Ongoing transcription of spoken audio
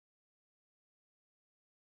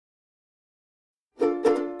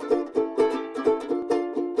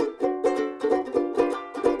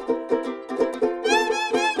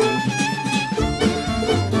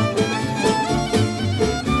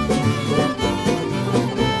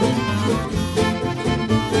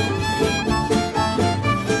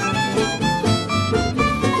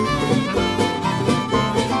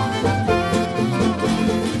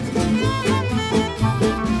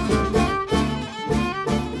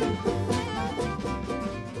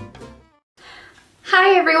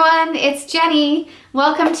Hi everyone, it's Jenny.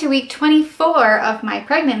 Welcome to week 24 of my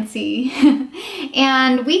pregnancy.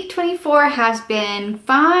 And week 24 has been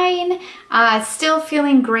fine, still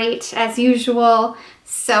feeling great as usual,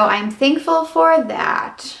 so I'm thankful for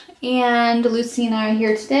that. And Lucy and I are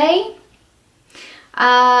here today.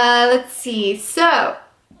 Let's see, so,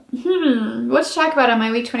 what to talk about on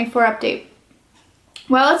my week 24 update?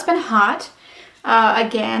 Well, it's been hot,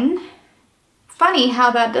 again. Funny how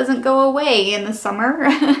that doesn't go away in the summer.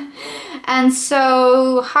 And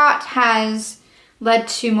so hot has led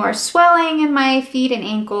to more swelling in my feet and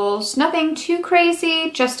ankles. Nothing too crazy,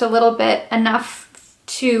 just a little bit, enough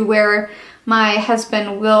to where my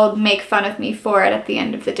husband will make fun of me for it at the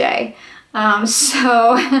end of the day.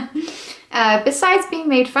 Besides being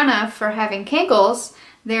made fun of for having cankles,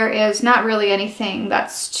 there is not really anything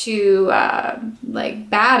that's too like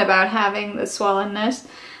bad about having the swollenness.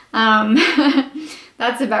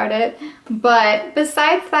 That's about it. But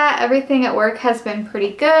besides that, everything at work has been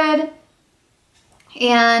pretty good.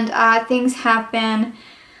 And things have been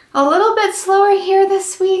a little bit slower here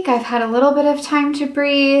this week. I've had a little bit of time to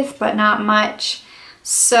breathe, but not much.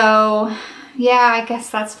 So yeah, I guess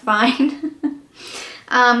that's fine.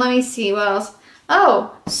 Let me see, what else?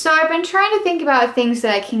 Oh, so I've been trying to think about things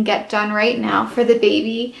that I can get done right now for the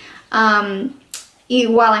baby.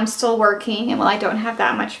 While I'm still working and while I don't have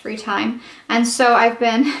that much free time. And so I've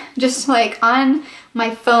been just like on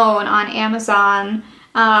my phone on Amazon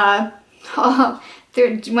when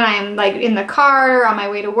I'm like in the car on my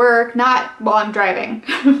way to work, not while I'm driving.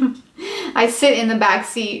 I sit in the back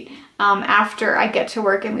seat after I get to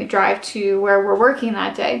work and we drive to where we're working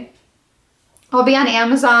that day. I'll be on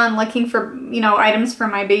Amazon looking for, items for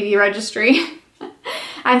my baby registry.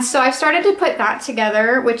 And so I've started to put that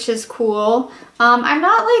together, which is cool. I'm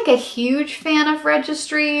not like a huge fan of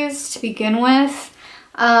registries to begin with.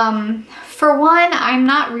 For one, I'm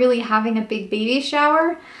not really having a big baby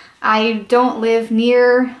shower. I don't live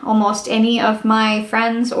near almost any of my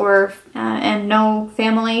friends and no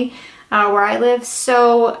family where I live,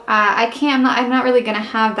 so I'm not really gonna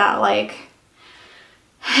have that like,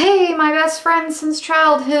 hey, my best friend since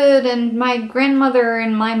childhood and my grandmother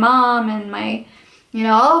and my mom and my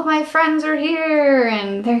all of my friends are here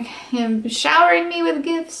and they're showering me with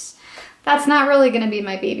gifts. That's not really going to be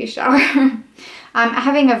my baby shower. I'm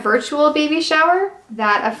having a virtual baby shower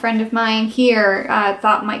that a friend of mine here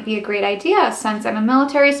thought might be a great idea since I'm a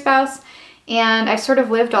military spouse and I've sort of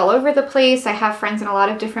lived all over the place. I have friends in a lot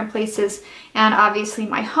of different places and obviously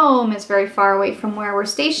my home is very far away from where we're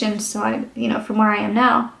stationed, so from where I am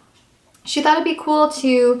now. She thought it'd be cool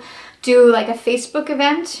to do like a Facebook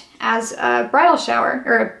event as a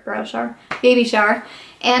baby shower,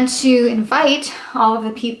 and to invite all of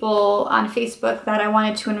the people on Facebook that I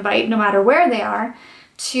wanted to invite, no matter where they are,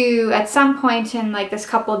 to at some point in like this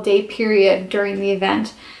couple-day period during the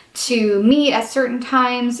event to meet at certain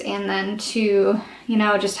times and then to,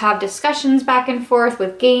 just have discussions back and forth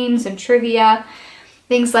with games and trivia,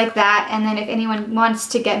 things like that. And then if anyone wants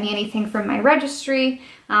to get me anything from my registry,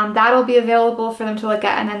 that'll be available for them to look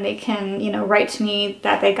at, and then they can, write to me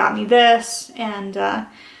that they got me this, and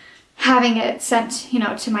having it sent,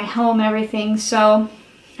 to my home and everything. So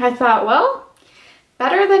I thought, well,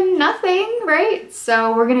 better than nothing, right?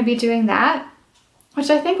 So we're gonna be doing that, which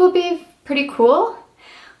I think will be pretty cool.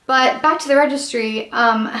 But back to the registry,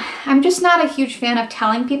 I'm just not a huge fan of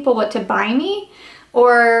telling people what to buy me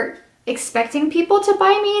or expecting people to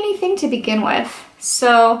buy me anything to begin with.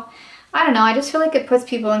 So I don't know, I just feel like it puts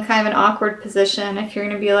people in kind of an awkward position if you're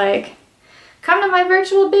gonna be like, come to my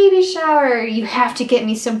virtual baby shower, you have to get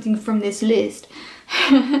me something from this list.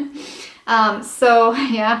 So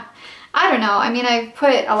yeah, I don't know. I mean, I've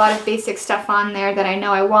put a lot of basic stuff on there that I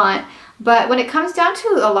know I want, but when it comes down to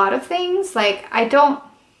a lot of things, like I don't,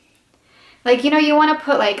 like, you want to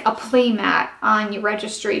put like a play mat on your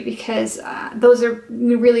registry because those are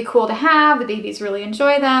really cool to have. The babies really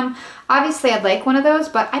enjoy them. Obviously, I'd like one of those,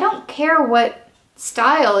 but I don't care what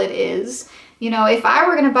style it is. If I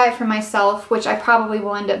were going to buy it for myself, which I probably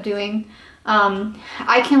will end up doing,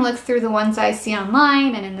 I can look through the ones I see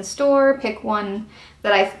online and in the store, pick one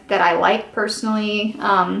that I like personally. But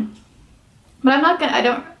I'm not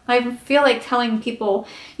gonna, I feel like telling people,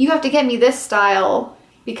 you have to get me this style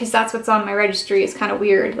because that's what's on my registry is kind of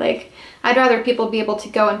weird. Like, I'd rather people be able to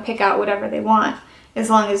go and pick out whatever they want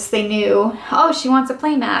as long as they knew, oh, she wants a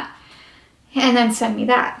play mat, and then send me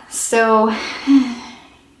that. So,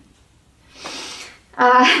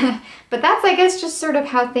 but that's, I guess, just sort of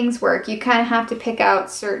how things work. You kind of have to pick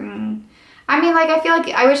out certain, I mean, like, I feel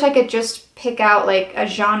like I wish I could just pick out like a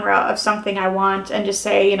genre of something I want and just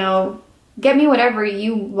say, get me whatever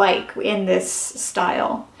you like in this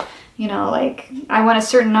style. You know, like I want a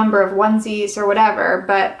certain number of onesies or whatever,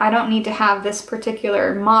 but I don't need to have this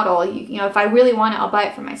particular model. You know, if I really want it, I'll buy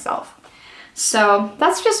it for myself. So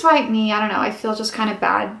that's just why me, I don't know, I feel just kind of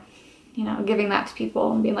bad, you know, giving that to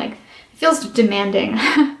people and being like, it feels demanding.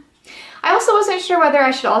 I also wasn't sure whether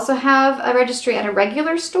I should also have a registry at a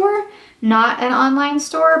regular store, not an online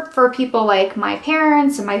store, for people like my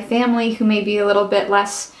parents and my family who may be a little bit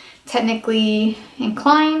less technically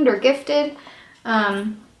inclined or gifted.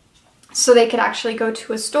 So they could actually go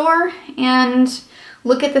to a store and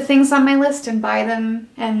look at the things on my list and buy them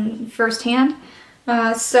and firsthand.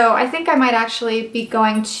 So I think I might actually be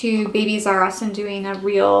going to Babies R Us and doing a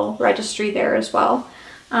real registry there as well,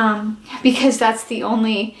 because that's the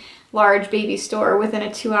only large baby store within a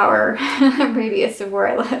 2-hour radius of where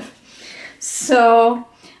I live. So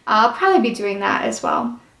I'll probably be doing that as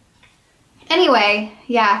well. Anyway,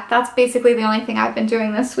 yeah, that's basically the only thing I've been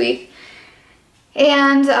doing this week.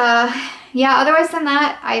 And yeah, otherwise than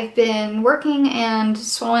that, I've been working and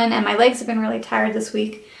swollen and my legs have been really tired this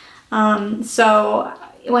week. So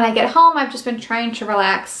when I get home, I've just been trying to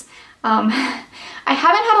relax. I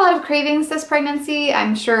haven't had a lot of cravings this pregnancy.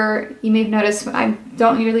 I'm sure you may have noticed I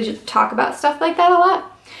don't usually just talk about stuff like that a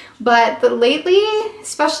lot. But lately,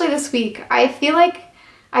 especially this week, I feel like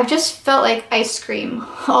I've just felt like ice cream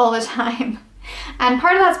all the time. And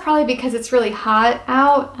part of that's probably because it's really hot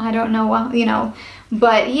out. I don't know, well, you know,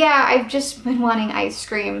 but yeah, I've just been wanting ice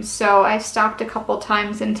cream. So I've stopped a couple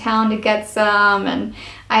times in town to get some, and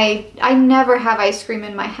I never have ice cream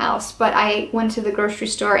in my house, but I went to the grocery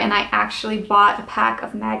store and I actually bought a pack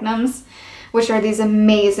of Magnums, which are these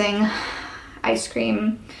amazing ice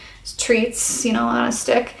cream treats, you know, on a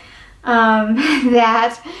stick,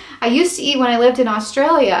 that I used to eat when I lived in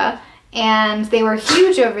Australia, and they were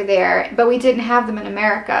huge over there, but we didn't have them in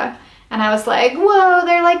America. And I was like, whoa,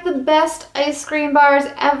 they're like the best ice cream bars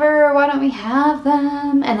ever. Why don't we have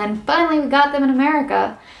them? And then finally we got them in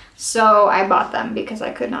America. So I bought them because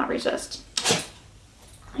I could not resist.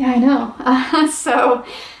 Yeah, I know. So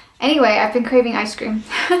anyway, I've been craving ice cream.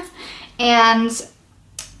 And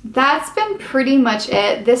that's been pretty much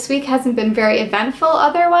it. This week hasn't been very eventful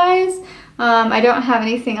otherwise. I don't have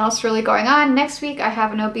anything else really going on. Next week I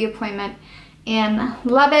have an OB appointment in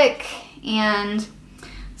Lubbock, and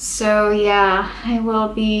so yeah, I will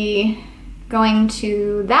be going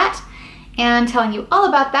to that and telling you all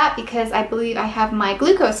about that because I believe I have my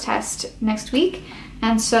glucose test next week,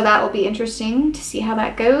 and so that will be interesting to see how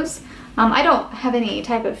that goes. I don't have any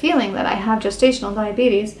type of feeling that I have gestational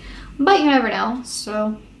diabetes, but you never know,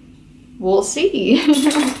 so we'll see.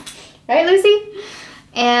 Right, Lucy?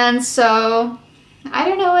 And so, I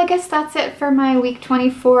don't know, I guess that's it for my week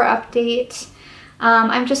 24 update.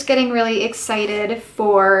 I'm just getting really excited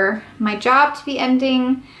for my job to be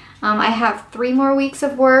ending. I have 3 more weeks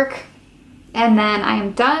of work, and then I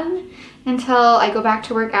am done until I go back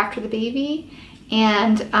to work after the baby.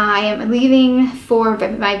 And I am leaving for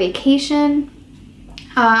my vacation,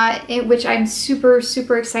 which I'm super,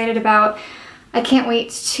 super excited about. I can't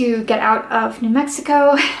wait to get out of New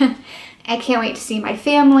Mexico. I can't wait to see my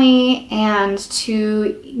family and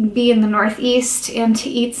to be in the Northeast and to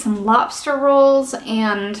eat some lobster rolls,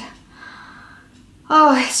 and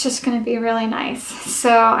oh, it's just gonna be really nice.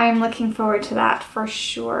 So I'm looking forward to that for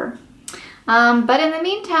sure. But in the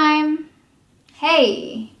meantime,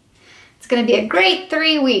 hey, it's gonna be a great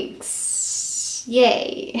 3 weeks.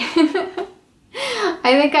 Yay.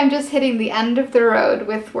 I think I'm just hitting the end of the road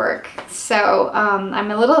with work. So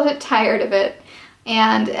I'm a little bit tired of it.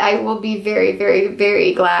 And I will be very, very,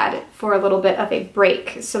 very glad for a little bit of a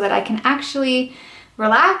break so that I can actually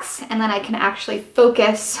relax and then I can actually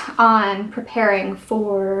focus on preparing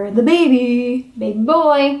for the baby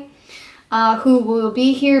boy, who will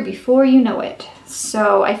be here before you know it.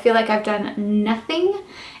 So I feel like I've done nothing,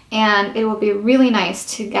 and it will be really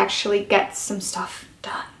nice to actually get some stuff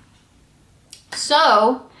done.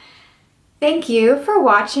 So thank you for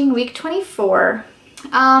watching week 24.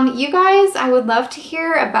 You guys, I would love to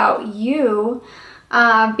hear about you,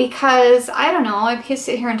 because I don't know, I could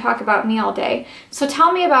sit here and talk about me all day. So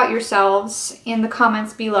tell me about yourselves in the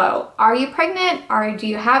comments below. Are you pregnant? Do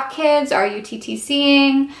you have kids? Are you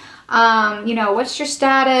TTCing? You know, what's your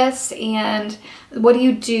status, and what do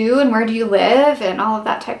you do, and where do you live, and all of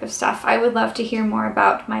that type of stuff. I would love to hear more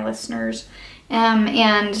about my listeners,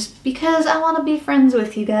 and because I want to be friends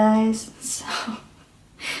with you guys.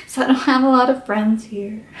 So I don't have a lot of friends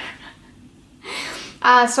here.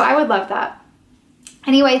 So I would love that.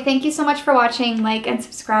 Anyway, thank you so much for watching. Like and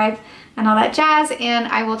subscribe and all that jazz. And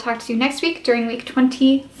I will talk to you next week during week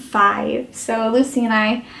 25. So Lucy and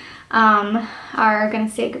I are gonna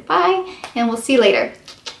say goodbye, and we'll see you later.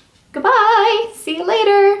 Goodbye, see you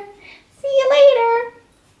later. See you later.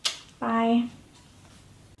 Bye.